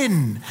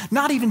sin,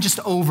 not even just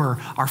over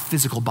our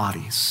physical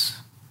bodies.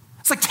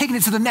 It's like taking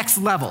it to the next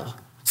level.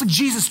 It's like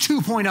Jesus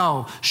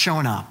 2.0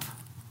 showing up.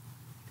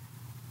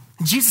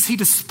 Jesus, he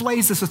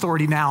displays this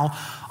authority now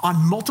on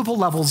multiple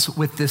levels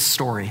with this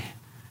story. Do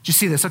you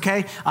see this,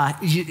 okay?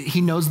 He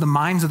knows the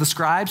minds of the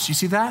scribes. Do you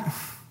see that?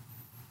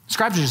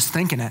 Scribes are just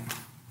thinking it,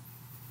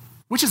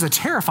 which is a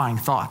terrifying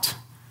thought,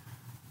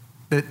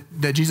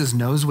 that Jesus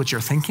knows what you're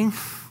thinking.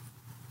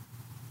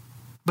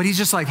 But he's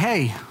just like,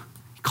 hey,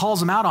 he calls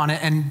them out on it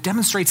and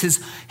demonstrates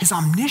his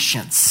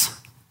omniscience.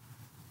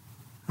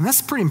 And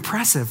that's pretty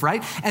impressive,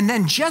 right? And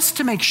then just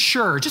to make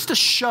sure, just to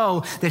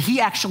show that he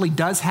actually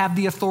does have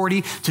the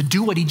authority to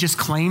do what he just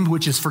claimed,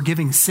 which is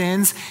forgiving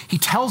sins, he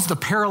tells the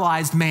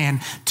paralyzed man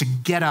to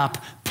get up,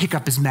 pick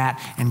up his mat,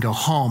 and go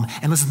home.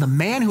 And listen, the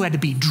man who had to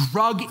be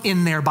drugged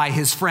in there by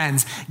his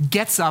friends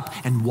gets up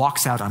and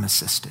walks out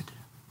unassisted.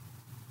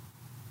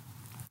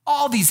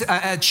 All these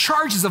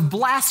charges of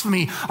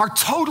blasphemy are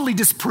totally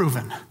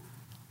disproven.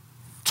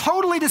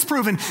 Totally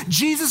disproven.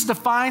 Jesus'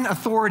 divine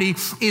authority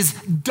is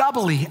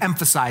doubly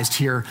emphasized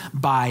here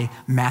by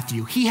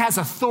Matthew. He has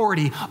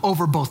authority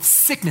over both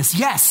sickness,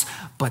 yes,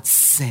 but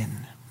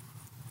sin.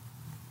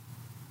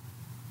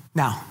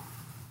 Now,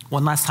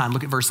 one last time,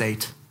 look at verse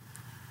 8.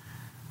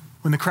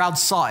 When the crowd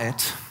saw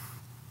it,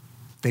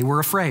 they were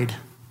afraid.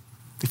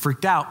 They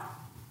freaked out.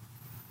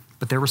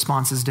 But their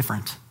response is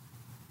different.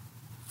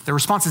 Their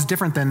response is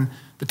different than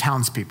the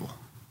townspeople.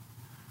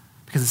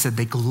 Because it said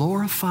they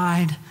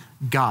glorified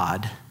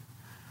God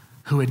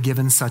who had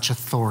given such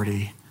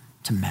authority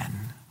to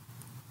men.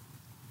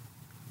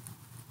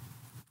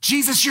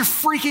 Jesus, you're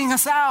freaking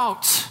us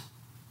out.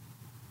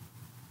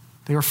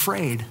 They were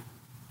afraid.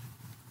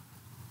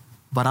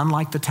 But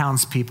unlike the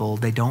townspeople,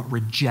 they don't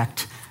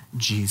reject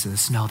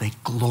Jesus. No, they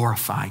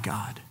glorify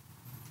God.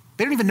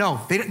 They don't even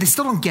know. They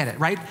still don't get it,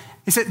 right?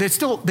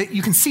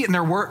 You can see it in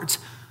their words.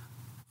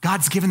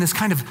 God's given this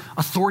kind of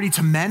authority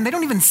to men. They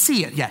don't even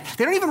see it yet.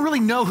 They don't even really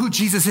know who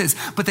Jesus is,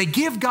 but they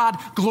give God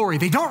glory.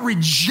 They don't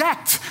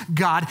reject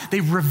God. They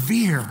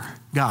revere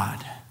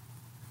God.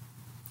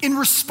 In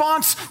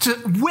response to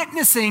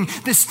witnessing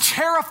this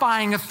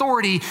terrifying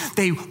authority,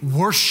 they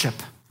worship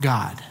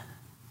God.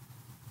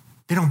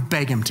 They don't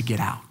beg him to get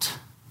out.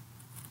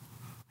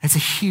 It's a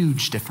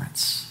huge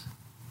difference.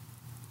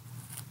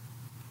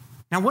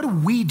 Now, what do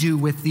we do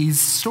with these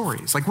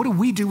stories? Like, what do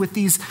we do with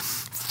these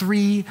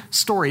three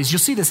stories? You'll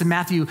see this in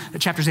Matthew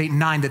chapters 8 and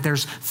 9, that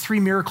there's 3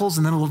 miracles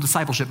and then a little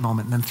discipleship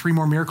moment, and then 3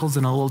 more miracles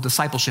and a little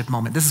discipleship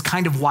moment. This is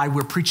kind of why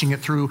we're preaching it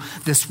through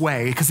this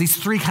way, because these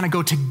 3 kind of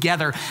go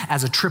together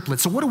as a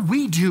triplet. So what do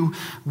we do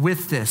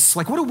with this?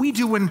 Like, what do we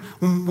do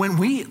when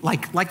we,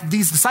 like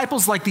these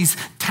disciples, like these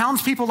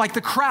townspeople, like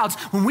the crowds,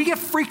 when we get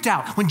freaked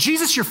out, when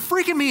Jesus, you're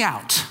freaking me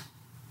out?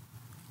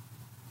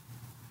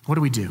 What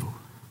do we do?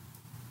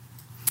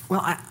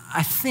 Well,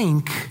 I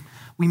think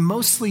we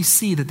mostly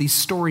see that these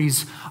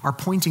stories are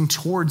pointing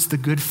towards the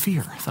good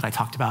fear that I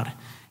talked about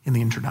in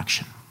the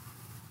introduction.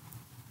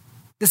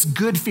 This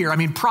good fear,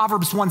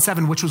 Proverbs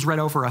 1:7, which was read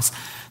over us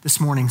this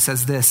morning,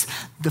 says this: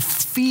 the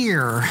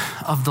fear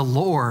of the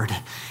Lord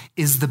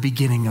is the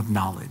beginning of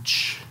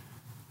knowledge.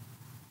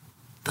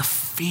 The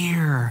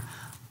fear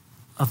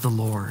of the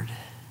Lord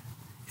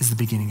is the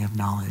beginning of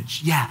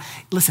knowledge. Yeah,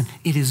 listen,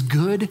 it is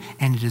good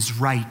and it is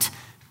right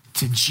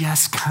to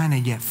just kind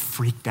of get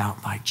freaked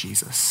out by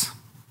Jesus.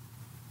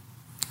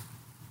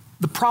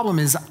 The problem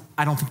is,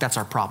 I don't think that's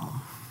our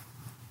problem.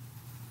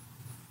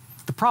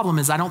 The problem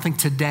is, I don't think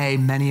today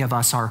many of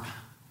us are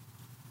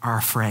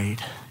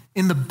afraid,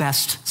 in the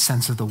best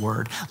sense of the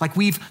word. Like,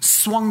 we've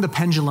swung the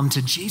pendulum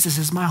to Jesus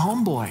is my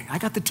homeboy. I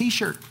got the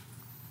t-shirt.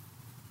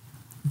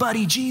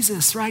 Buddy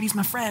Jesus, right? He's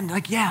my friend.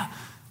 Like, yeah,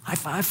 high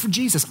five for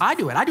Jesus. I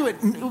do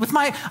it with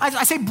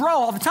I say bro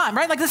all the time,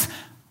 right? Like this.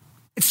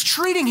 It's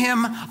treating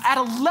him at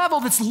a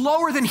level that's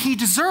lower than he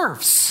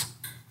deserves.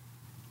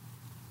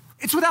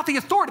 It's without the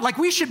authority. Like,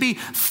 we should be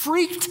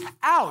freaked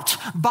out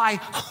by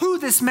who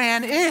this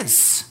man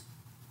is.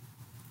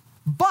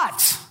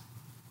 But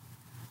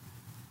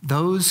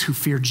those who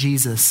fear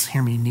Jesus,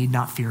 hear me, need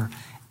not fear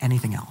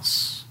anything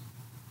else.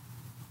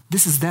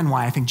 This is then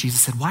why I think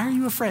Jesus said, "Why are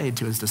you afraid?"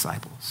 to his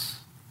disciples.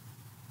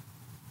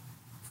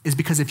 Is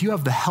because if you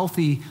have the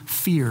healthy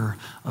fear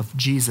of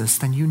Jesus,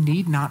 then you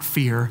need not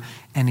fear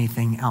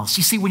anything else.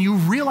 You see, when you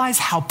realize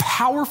how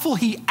powerful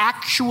he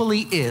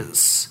actually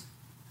is,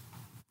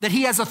 that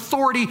he has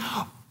authority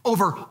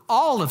over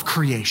all of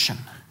creation,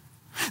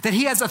 that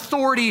he has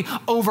authority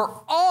over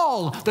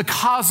all the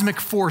cosmic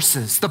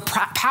forces, the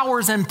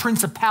powers and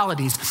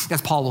principalities,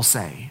 as Paul will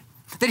say,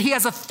 that he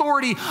has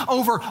authority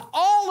over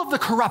all of the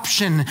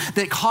corruption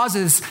that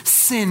causes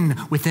sin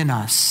within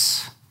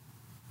us,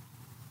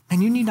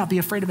 and you need not be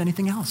afraid of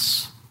anything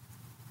else.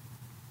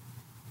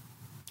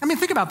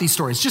 Think about these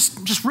stories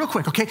just real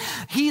quick, okay?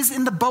 He's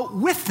in the boat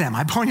with them.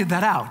 I pointed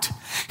that out.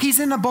 He's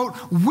in the boat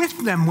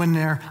with them when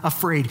they're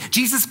afraid.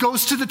 Jesus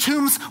goes to the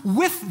tombs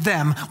with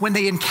them when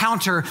they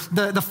encounter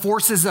the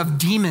forces of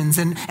demons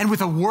and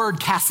with a word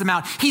casts them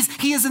out.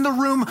 He is in the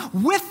room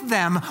with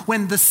them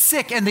when the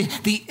sick and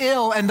the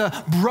ill and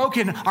the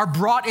broken are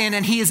brought in,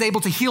 and he is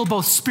able to heal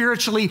both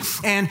spiritually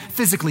and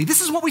physically.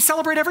 This is what we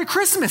celebrate every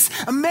Christmas.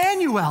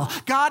 Emmanuel,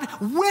 God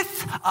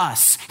with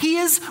us. He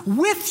is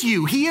with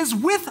you. He is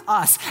with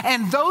us.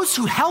 And those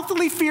who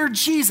healthily fear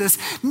Jesus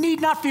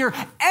need not fear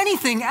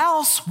anything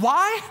else.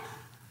 Why?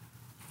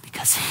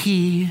 Because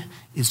he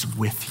is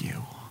with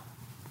you.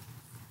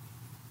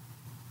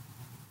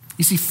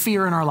 You see,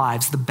 fear in our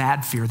lives, the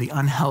bad fear, the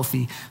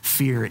unhealthy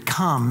fear, it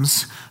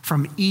comes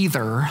from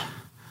either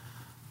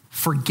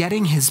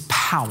forgetting his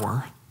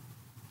power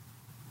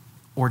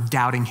or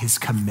doubting his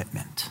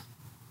commitment.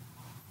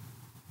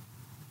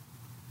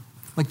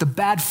 Like, the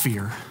bad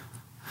fear,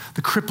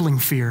 the crippling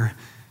fear,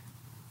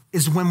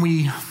 is when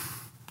we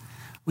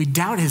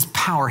doubt his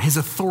power, his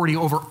authority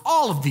over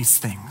all of these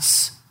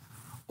things,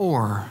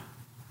 or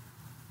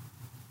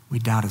we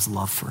doubt his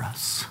love for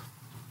us.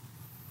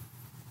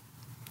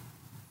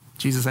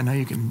 Jesus, I know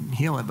you can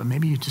heal it, but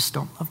maybe you just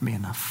don't love me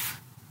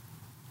enough.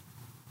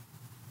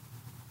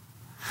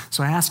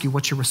 So I ask you,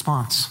 what's your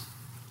response?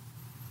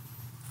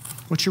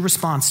 What's your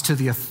response to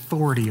the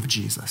authority of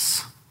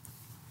Jesus?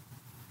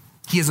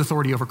 He has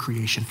authority over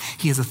creation.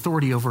 He has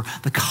authority over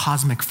the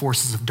cosmic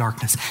forces of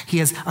darkness. He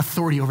has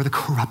authority over the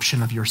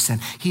corruption of your sin.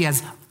 He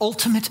has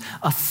ultimate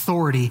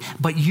authority,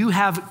 but you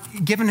have,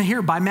 given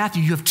here by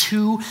Matthew, you have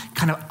two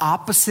kind of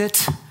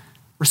opposite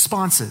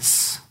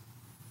responses.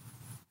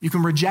 You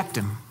can reject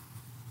him.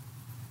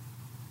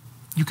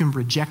 You can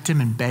reject him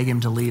and beg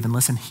him to leave, and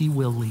listen, he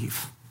will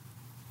leave.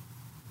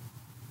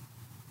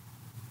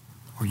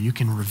 Or you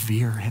can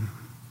revere him.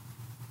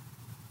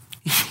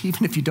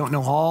 Even if you don't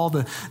know all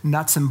the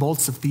nuts and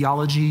bolts of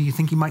theology, you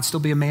think he might still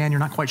be a man, you're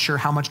not quite sure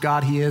how much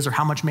God he is or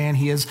how much man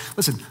he is.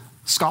 Listen,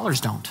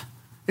 scholars don't.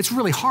 It's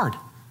really hard.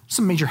 There's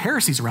some major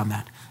heresies around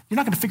that. You're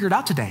not going to figure it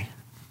out today.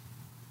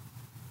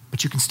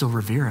 But you can still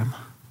revere him.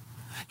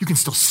 You can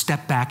still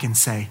step back and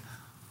say,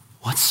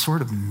 what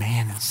sort of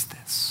man is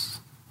this?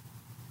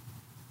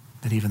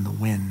 That even the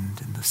wind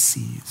and the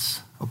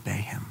seas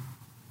obey him.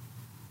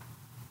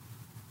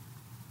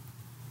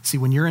 See,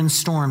 when you're in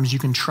storms, you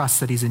can trust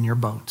that he's in your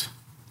boat.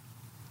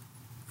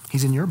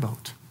 He's in your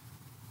boat.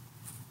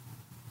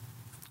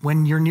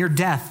 When you're near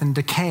death and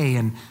decay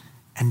and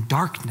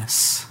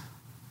darkness,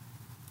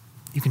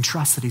 you can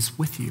trust that he's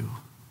with you,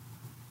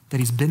 that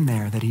he's been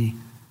there, that he,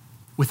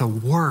 with a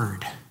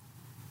word,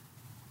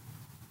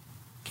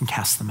 can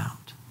cast them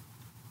out.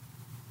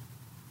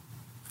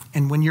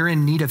 And when you're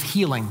in need of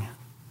healing,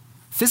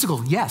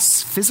 physical,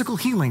 yes, physical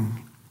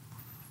healing,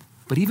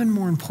 but even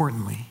more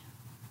importantly,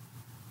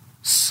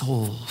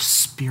 soul,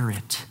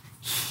 spirit,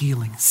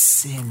 healing,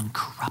 sin,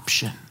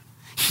 corruption,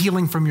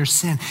 healing from your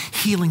sin,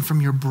 healing from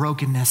your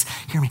brokenness.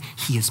 Hear me,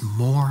 he is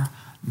more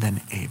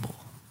than able.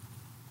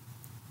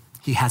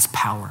 He has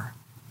power.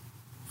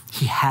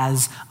 He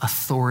has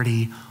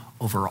authority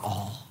over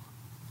all.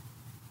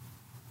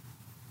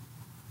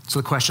 So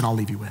the question I'll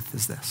leave you with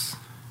is this.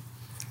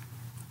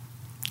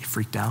 You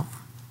freaked out?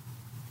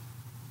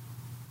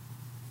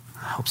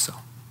 I hope so.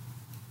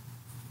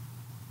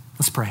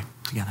 Let's pray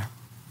together.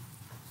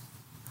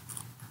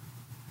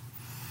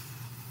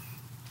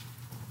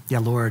 Yeah,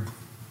 Lord,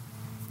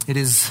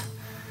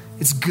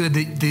 it's good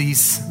that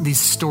these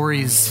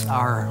stories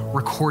are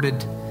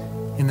recorded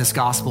in this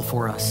gospel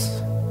for us.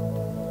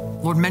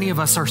 Lord, many of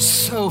us are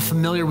so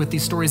familiar with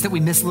these stories that we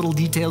miss little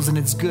details, and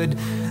it's good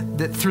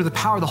that through the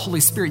power of the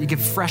Holy Spirit, you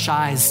give fresh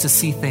eyes to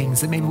see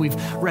things that maybe we've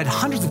read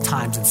hundreds of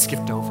times and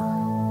skipped over.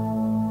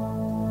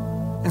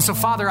 And so,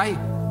 Father,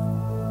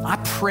 I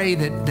pray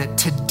that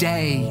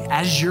today,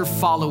 as your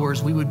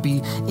followers, we would be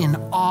in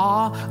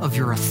awe of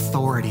your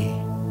authority.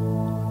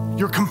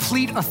 Your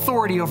complete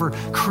authority over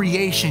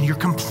creation, your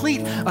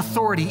complete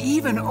authority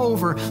even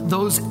over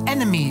those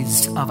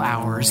enemies of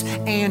ours,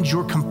 and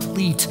your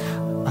complete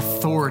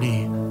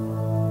authority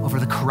over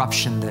the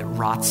corruption that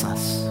rots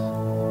us.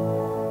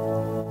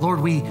 Lord,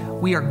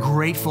 we are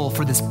grateful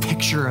for this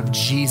picture of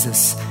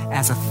Jesus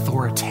as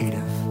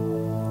authoritative.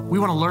 We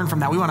want to learn from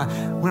that. We want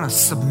to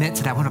submit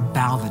to that. We want to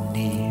bow the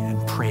knee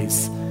and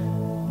praise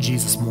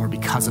Jesus more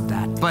because of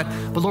that. But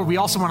Lord, we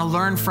also want to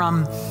learn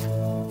from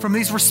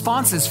these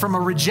responses, from a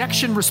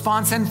rejection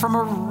response and from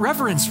a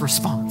reverence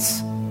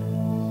response.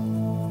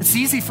 It's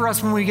easy for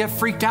us when we get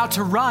freaked out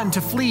to run,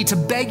 to flee, to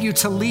beg you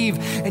to leave.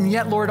 And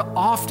yet, Lord,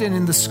 often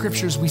in the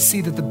scriptures, we see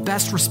that the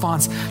best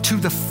response to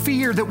the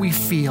fear that we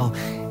feel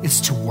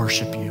is to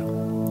worship you.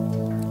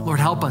 Lord,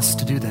 help us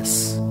to do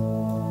this.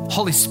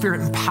 Holy Spirit,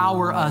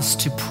 empower us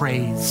to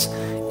praise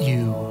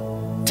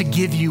you, to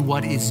give you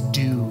what is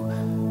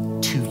due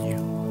to you.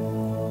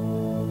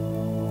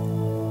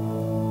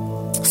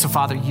 So,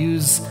 Father,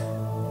 use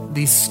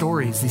these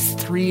stories, these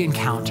three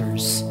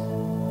encounters,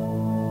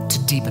 to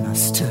deepen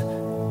us,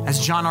 to,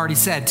 as John already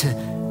said,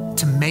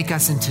 to make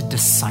us into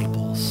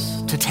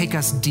disciples, to take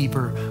us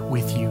deeper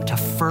with you, to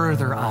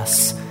further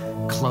us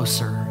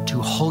closer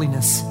to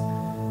holiness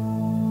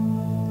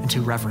and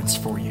to reverence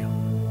for you.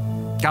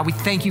 God, we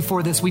thank you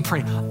for this. We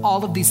pray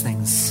all of these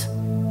things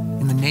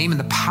in the name and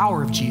the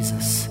power of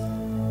Jesus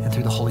and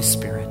through the Holy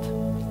Spirit.